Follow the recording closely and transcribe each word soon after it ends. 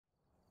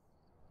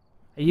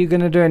Are you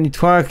gonna do any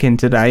twerking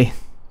today?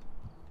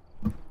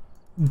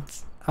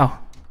 Oh.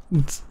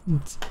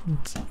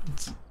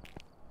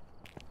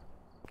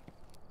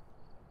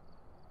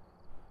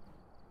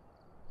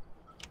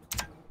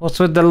 What's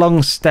with the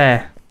long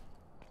stare?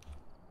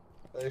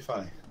 Very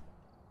funny.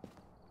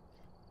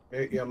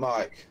 Mute your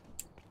mic.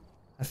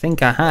 I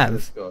think I have.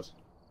 That's good.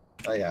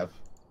 I have.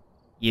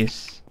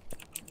 Yes.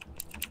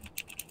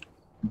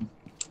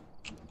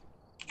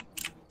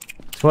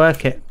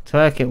 Twerk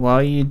it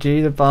while you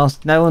do the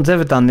basket. No one's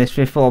ever done this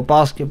before.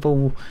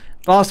 Basketball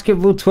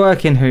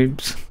twerking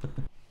hoops.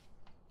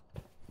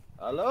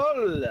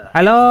 Hello.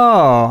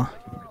 Hello.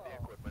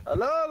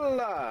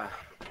 Hello.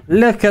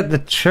 Look at the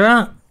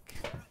truck.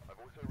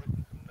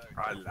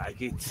 I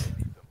like it.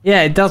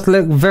 Yeah, it does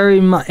look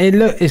very much.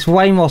 It's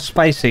way more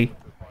spacey.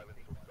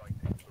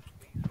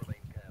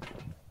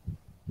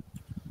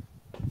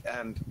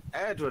 And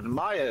Edward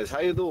Myers, how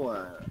you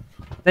doing?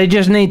 They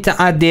just need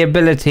to add the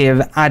ability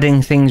of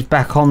adding things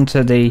back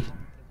onto the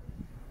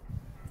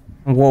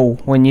wall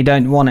when you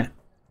don't want it.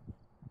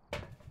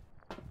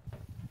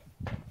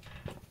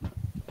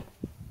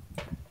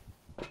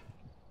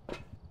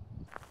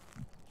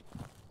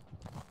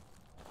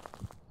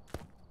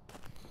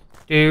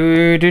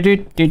 Do do do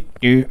do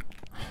do.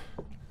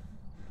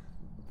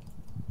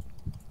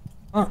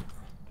 Oh.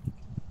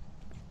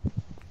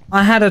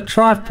 I had a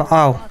tripod.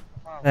 Oh,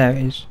 there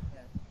it is.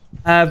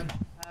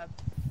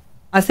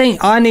 I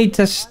think I need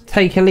to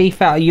take a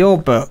leaf out of your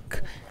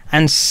book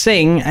and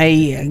sing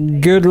a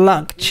good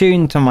luck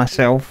tune to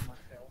myself,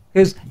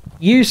 because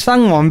you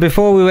sung one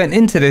before we went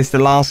into this the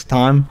last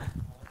time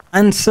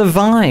and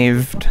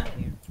survived.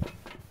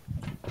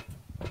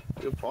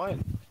 Good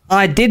point.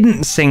 I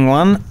didn't sing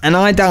one and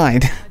I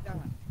died.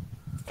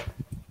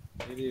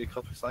 You need a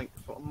copy of something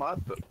from my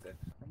book then.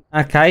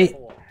 Okay,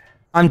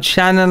 I'm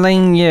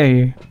channeling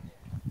you.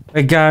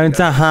 We're going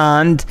to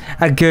hunt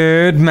a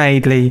good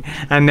maidly,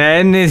 and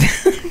then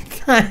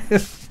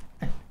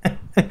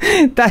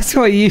that's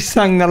what you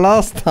sung the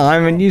last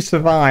time, and you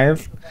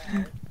survived.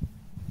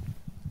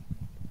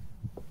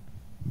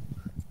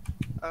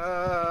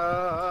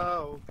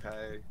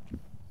 Okay.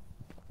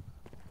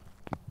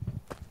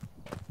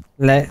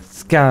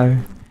 Let's go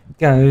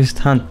ghost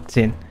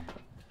hunting.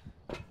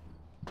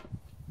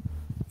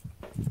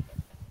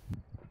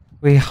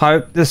 We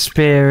hope the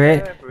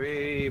spirit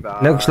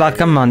looks like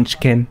a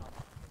munchkin.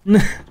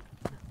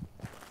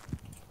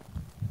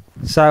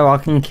 So I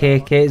can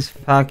kick its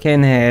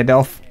fucking head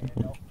off.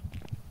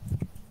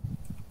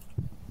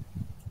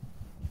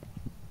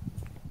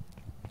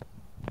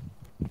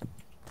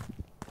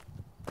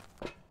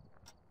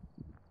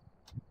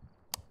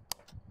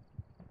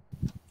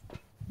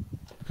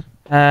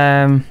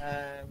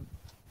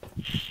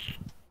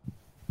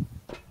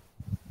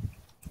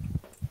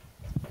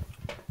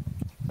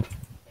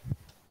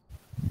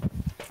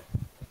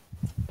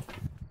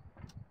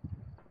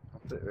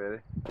 Really?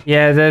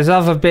 Yeah, there's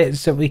other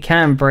bits that we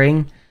can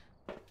bring,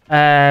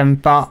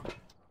 but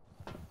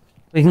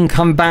we can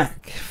come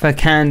back for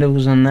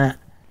candles and that,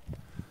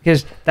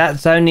 because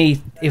that's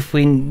only if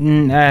we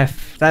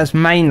that's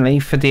mainly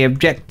for the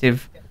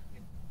objective.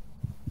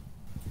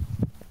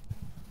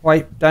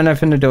 Wait, don't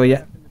open the door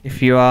yet.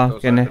 If you are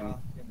gonna,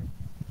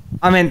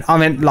 I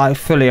meant like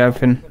fully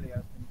open.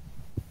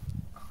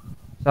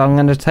 So I'm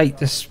gonna take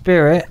the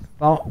spirit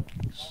box.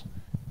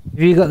 Have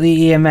you got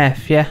the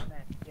EMF? Yeah.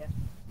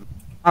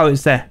 Oh,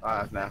 it's there. I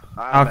have now.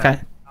 Okay.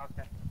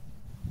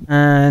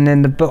 And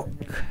then the book.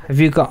 Have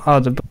you got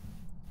the book?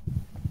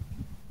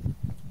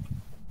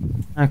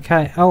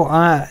 Okay. Oh,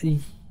 Hello,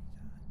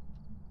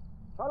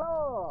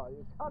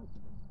 you cunt.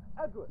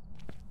 Edward.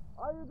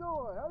 How you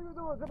doing? How you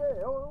doing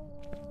today?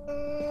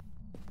 Oh.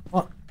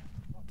 what?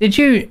 Did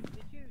you?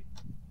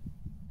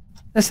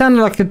 That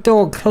sounded like a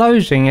door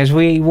closing as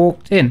we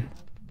walked in.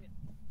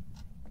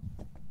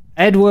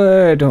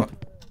 Edward.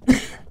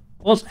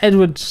 What's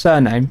Edward's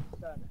surname?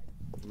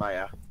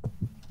 Maya.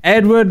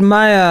 Edward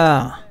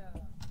Mayer.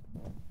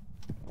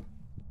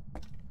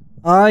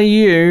 Are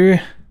you,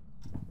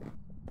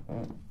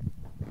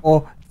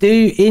 or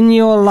in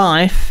your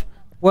life,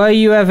 were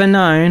you ever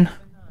known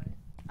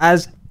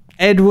as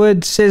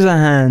Edward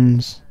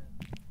Scissorhands?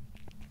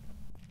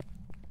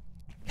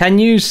 Can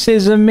you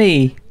scissor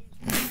me?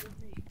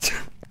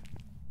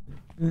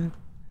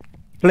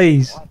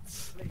 Please.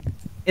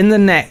 In the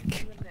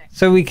neck,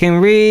 so we can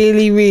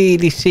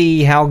really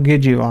see how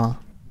good you are.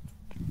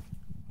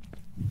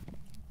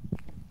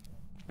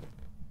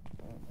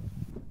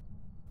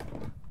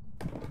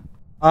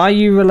 Are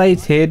you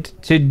related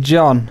to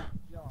John?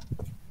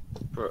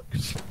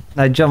 Brooks.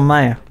 No, John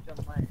Mayer.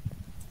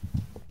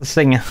 The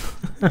singer.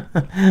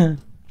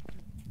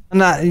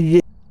 No, yeah.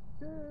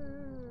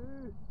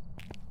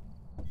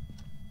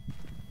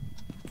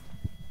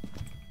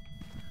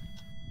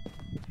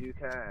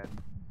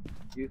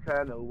 You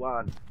can know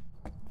one.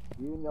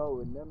 You know,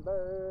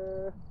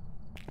 remember.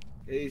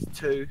 He's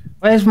two.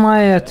 Where's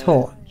my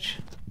torch?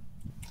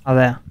 Oh,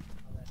 there.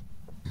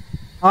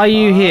 Are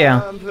you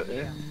here?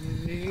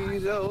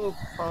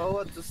 Oh,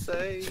 what to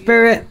say.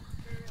 Spirit.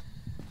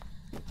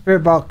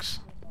 Spirit box.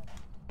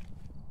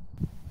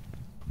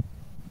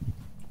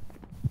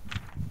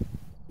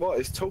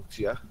 He's talk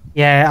to you.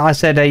 Yeah, I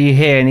said, are you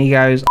here? And he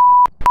goes...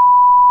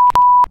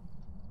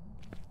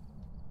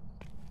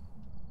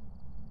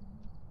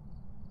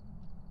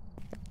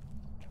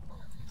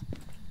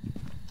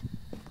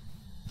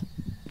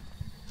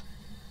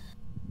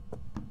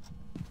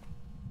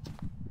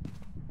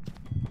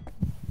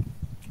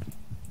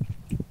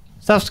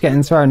 Stuff's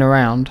getting thrown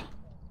around.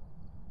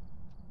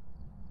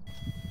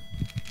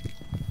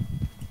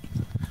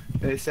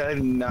 It's a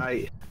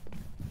night.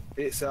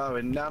 It's our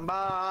number.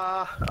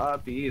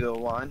 I'll be the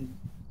one.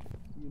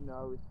 You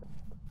know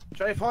it's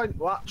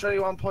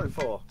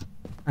 21.4.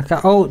 Okay.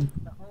 Oh,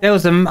 there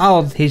was a...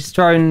 Oh, he's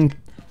thrown...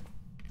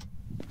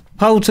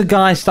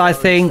 Poltergeist, I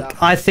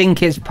think. I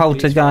think it's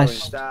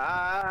poltergeist.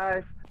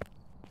 Right,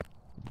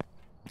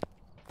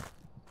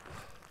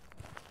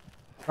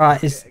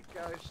 it's...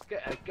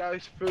 Get a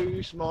ghost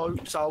through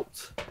smoke,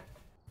 salt.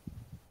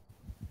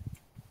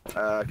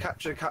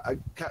 Capture a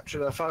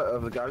photo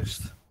of the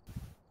ghost.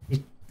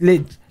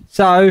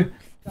 So,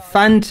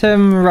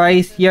 Phantom,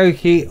 Wraith,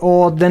 Yoki,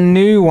 or the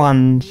new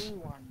ones.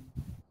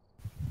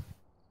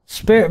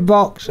 Spirit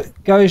Box,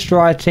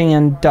 Ghostwriting,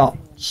 and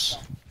Dots.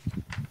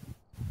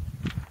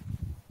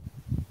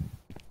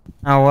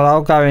 Oh well,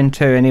 I'll go in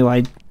too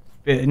anyway,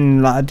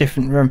 in like a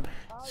different room.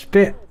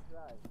 Spirit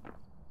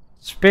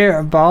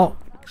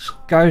Box,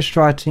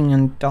 Ghostwriting,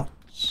 and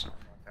Dots.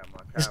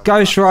 It's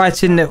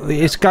ghostwriting that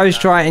it's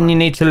ghostwriting you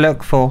need to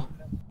look for.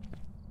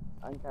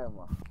 And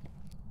camera.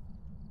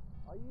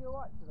 Are you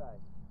alright today?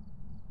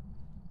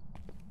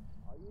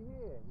 Are you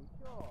here? You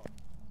sure?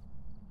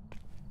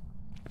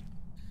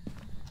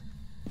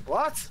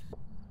 What?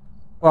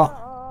 What?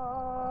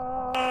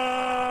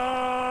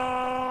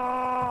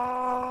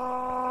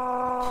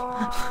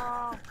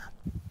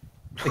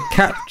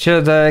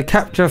 The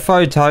capture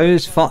photo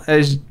is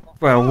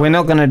well, we're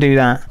not gonna do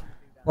that.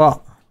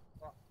 What?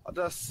 I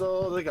just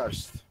saw the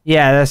ghost.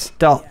 Yeah, that's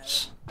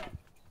Dots.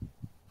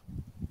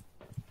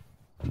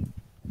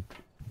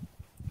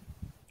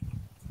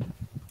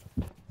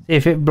 See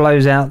if it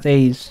blows out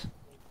these.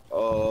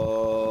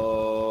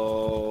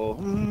 Oh.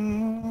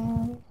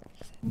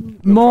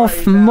 More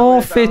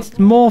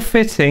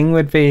fitting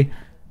would be.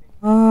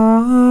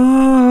 Oh,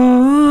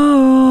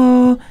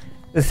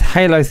 this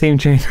Halo theme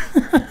tune.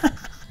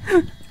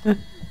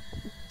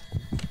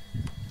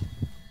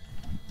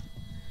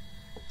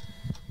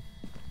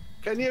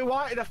 Can you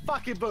write in a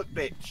fucking book,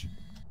 bitch?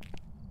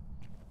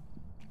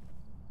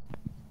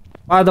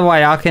 By the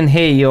way, I can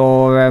hear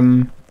your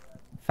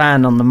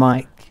fan on the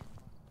mic.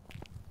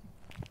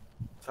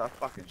 So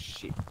fucking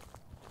shit.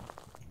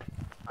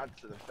 Add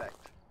to the effect.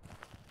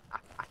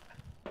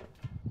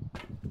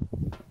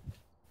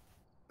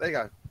 There you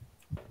go.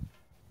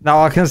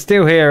 No, I can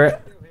still hear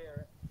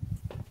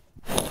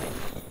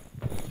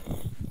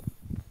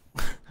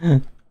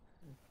it.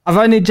 I've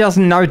only just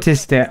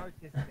noticed it.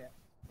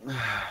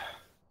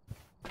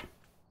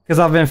 Because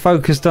I've been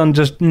focused on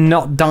just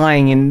not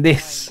dying in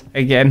this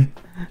again.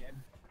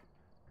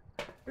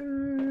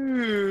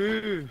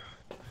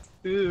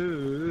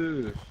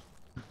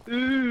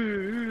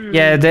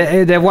 Yeah,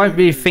 there won't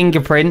be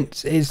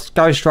fingerprints. It's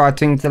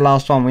ghostwriting the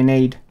last one we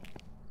need.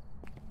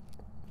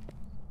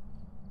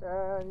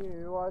 Can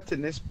you write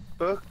in this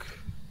book?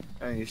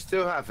 And you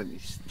still haven't, you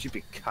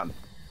stupid cunt.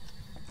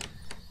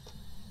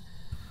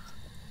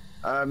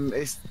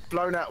 It's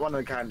blown out one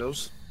of the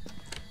candles.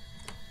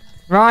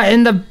 Right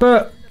in the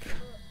book.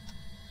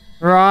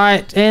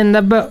 Right in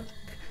the book.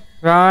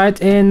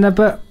 Right in the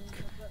book.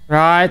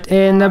 Right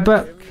in the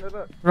book.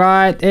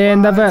 Right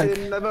in the book.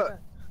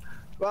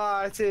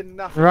 Right in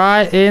the book.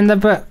 Right in the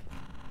book.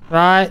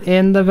 Right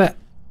in the book.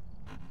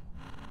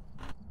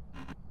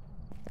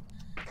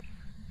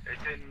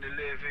 It's in the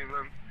living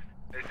room.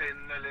 It's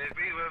in the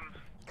living room.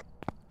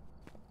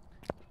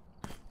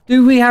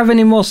 Do we have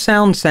any more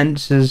sound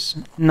sensors?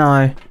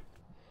 No.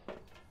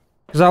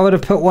 Because I would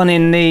have put one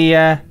in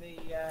the...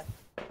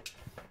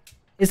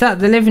 Is that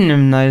the living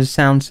room, though,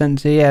 sound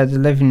sensor? Yeah, the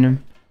living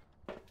room.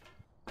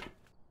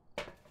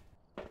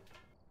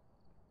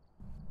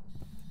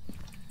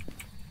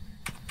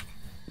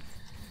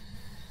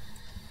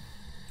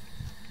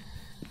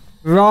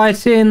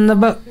 Right in the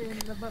book.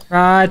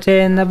 Right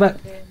in the book.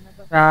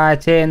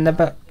 Right in the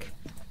book.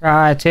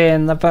 Right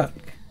in the book.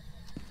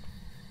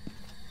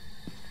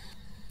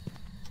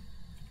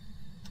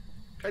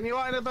 Can you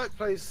write in a book,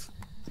 please,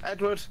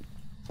 Edward?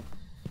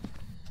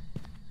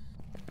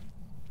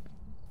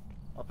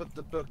 I'll put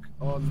the book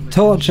on. The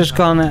Torch has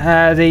gone.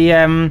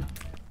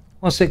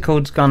 What's it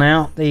called's gone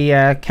out.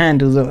 The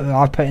candle that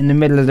I put in the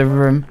middle of the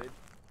room.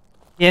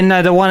 Yeah,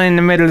 no, the one in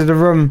the middle of the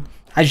room.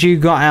 As you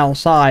got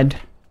outside,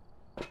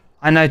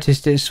 I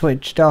noticed it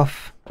switched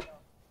off.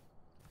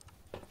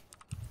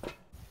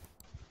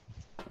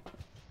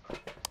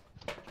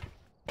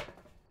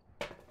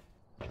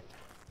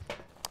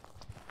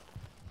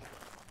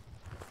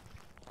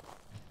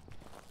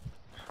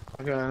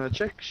 I'm gonna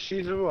check.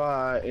 She's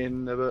right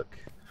in the book.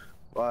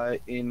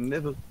 Right in the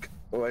book.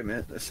 Oh, wait a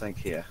minute. Let's think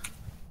here.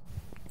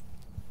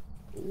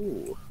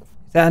 Ooh.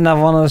 Is that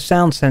another one of the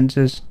sound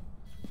sensors?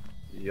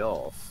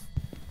 Yoff.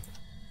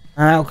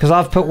 Because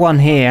I've put one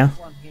here.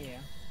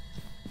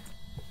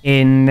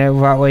 In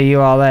right where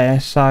you are there,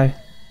 so...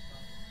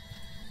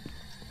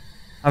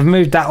 I've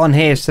moved that one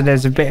here so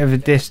there's a bit of a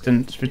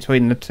distance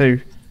between the two.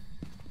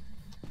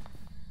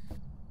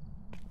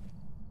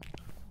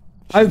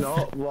 He's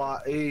not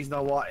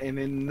writing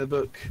in the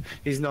book.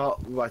 He's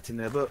not writing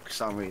the book for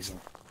some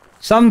reason.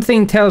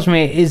 Something tells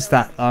me it is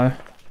that though.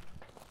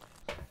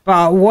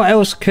 But what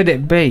else could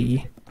it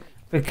be?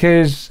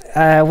 Because,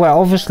 well,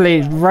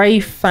 obviously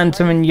Wraith,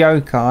 Phantom and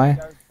Yokai.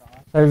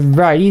 So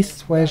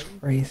Wraith, where's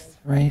Wraith?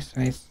 Wraith,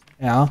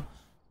 yeah.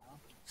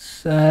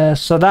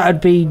 So that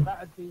would be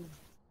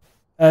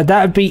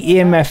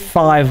EMF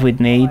 5 we'd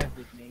need.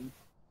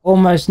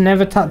 Almost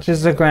never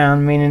touches the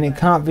ground, meaning it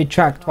can't be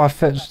tracked by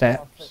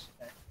footsteps.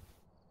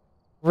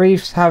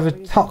 Reefs have a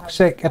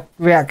toxic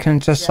reaction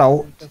to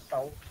salt.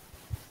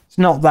 It's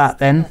not that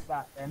then.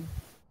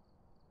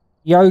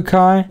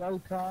 Yokai.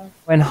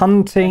 When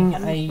hunting,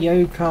 a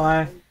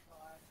yokai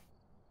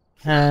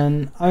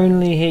can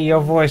only hear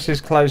your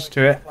voices close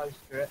to it.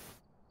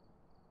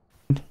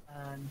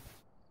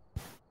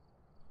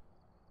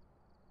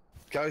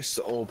 Ghost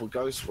orb or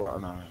ghost what? I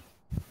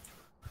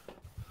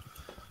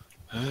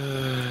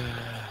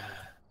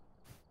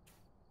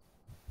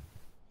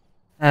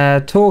know.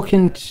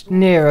 Talking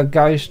near a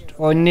ghost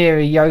or near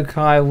a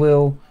yokai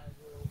will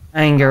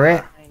anger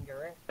it.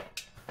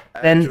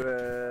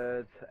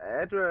 Edward.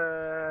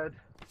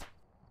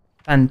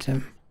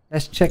 Phantom.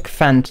 Let's check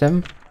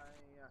Phantom.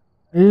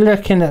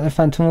 Looking at the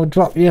Phantom will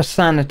drop your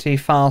sanity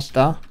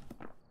faster.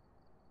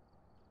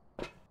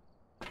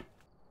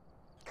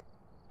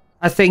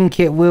 I think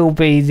it will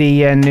be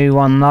the new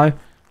one though.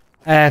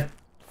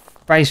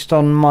 Based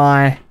on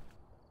my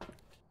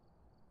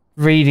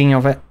reading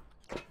of it.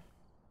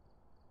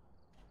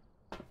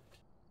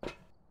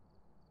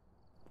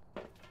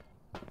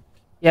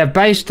 Yeah,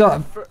 based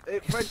on...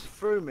 It went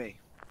through me.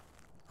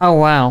 Oh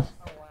wow.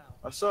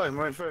 I saw him,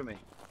 went through me.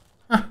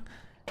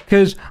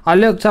 Because I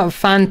looked up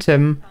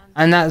Phantom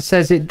and that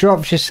says it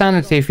drops your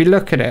sanity if you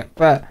look at it,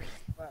 but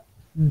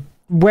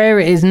where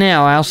it is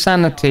now, our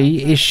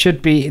sanity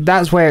should be,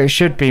 that's where it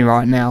should be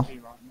right now.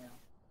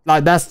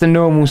 Like that's the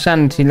normal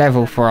sanity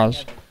level for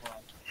us.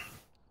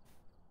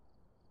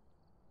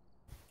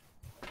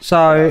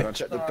 So I'll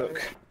check the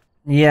book.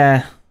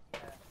 Yeah.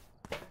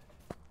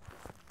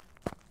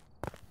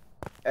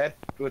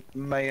 Edward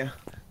Mayer,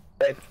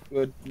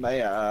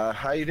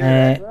 how you doing,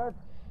 Edward?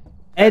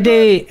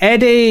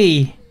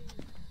 Eddie,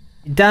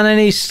 you done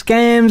any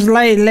scams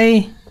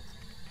lately?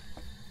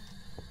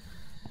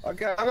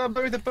 Okay, I'm gonna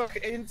move the book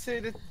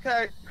into the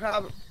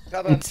cupboard.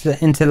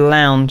 Into the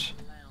lounge.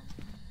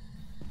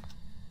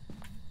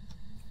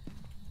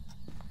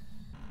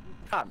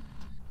 Come.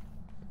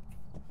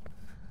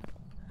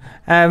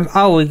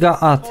 Oh, we got.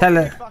 Oh, tell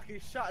it. Fucking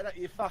shut it,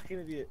 you fucking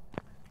idiot.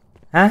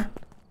 Huh?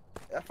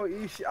 I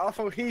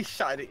thought he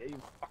shut it,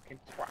 you fucking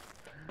twat.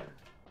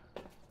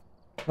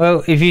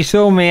 Well, if you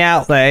saw me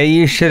out there,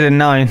 you should have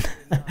known.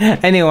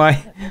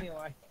 Anyway.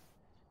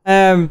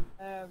 I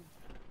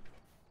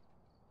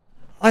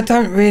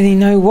don't really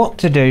know what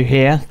to do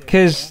here,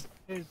 because...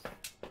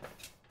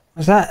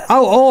 What's that?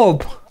 Oh,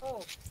 orb!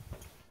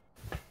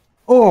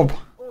 Orb!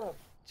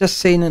 Just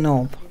seen an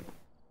orb.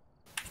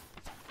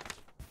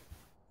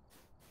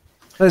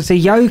 So it's a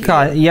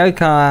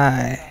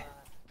yokai.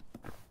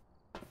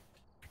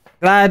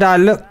 Glad I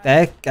looked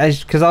there,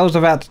 because I was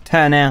about to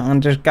turn out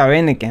and just go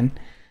in again.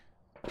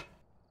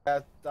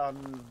 I've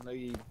done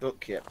the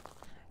book yet.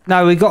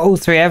 No, we got all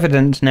 3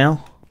 evidence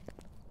now.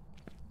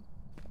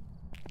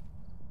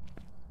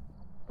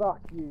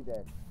 Fuck you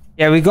then.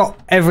 Yeah, we got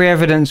every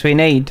evidence we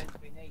need.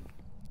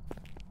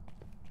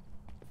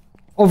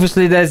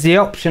 Obviously there's the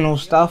optional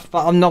stuff,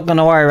 but I'm not going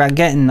to worry about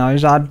getting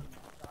those. I'd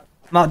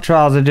much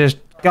rather just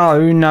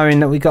go knowing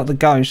that we got the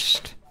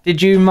ghost.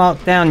 Did you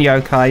mark down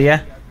yokai,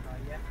 yeah?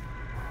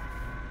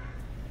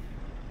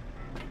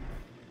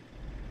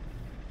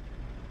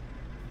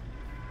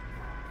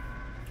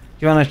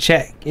 Do you want to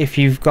check if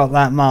you've got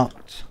that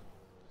marked?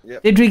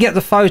 Yep. Did we get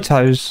the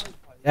photos?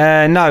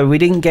 No, we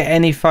didn't get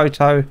any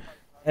photo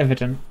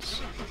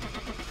evidence.